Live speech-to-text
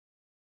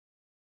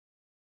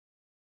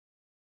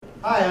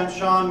Hi, I'm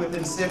Sean with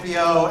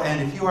Incipio,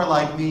 and if you are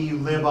like me, you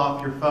live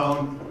off your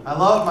phone. I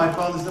love my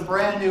phone. This is a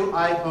brand new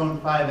iPhone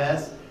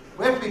 5S.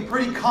 We have to be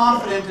pretty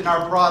confident in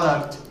our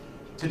product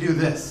to do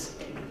this.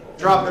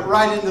 Drop it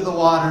right into the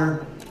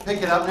water,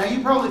 pick it up. Now,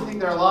 you probably think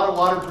there are a lot of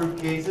waterproof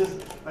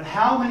cases, but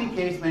how many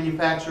case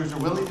manufacturers are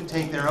willing to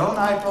take their own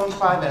iPhone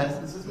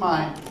 5S, this is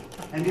mine,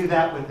 and do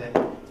that with it?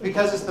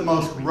 Because it's the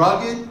most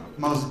rugged,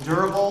 most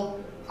durable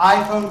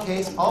iPhone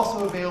case,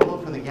 also available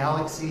for the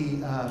Galaxy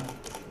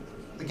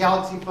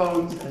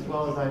phones as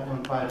well as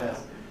iPhone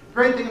 5S.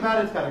 Great thing about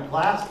it, it's got a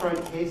glass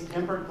front case,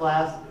 tempered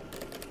glass,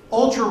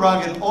 ultra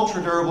rugged,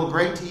 ultra durable,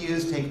 great to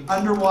use. Take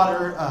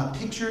underwater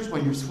pictures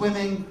when you're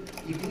swimming.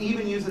 You can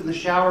even use it in the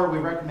shower. We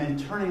recommend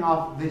turning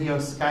off video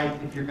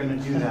Skype if you're going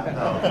to do that,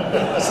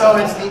 though. So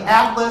it's the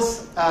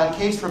Atlas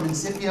case from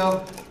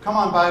Incipio. Come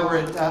on by, we're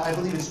at, I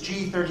believe it's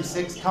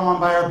G36. Come on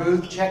by our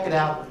booth, check it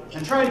out,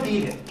 and try to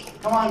beat it.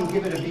 Come on and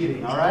give it a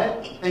beating, all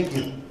right? Thank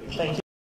you. Thank you.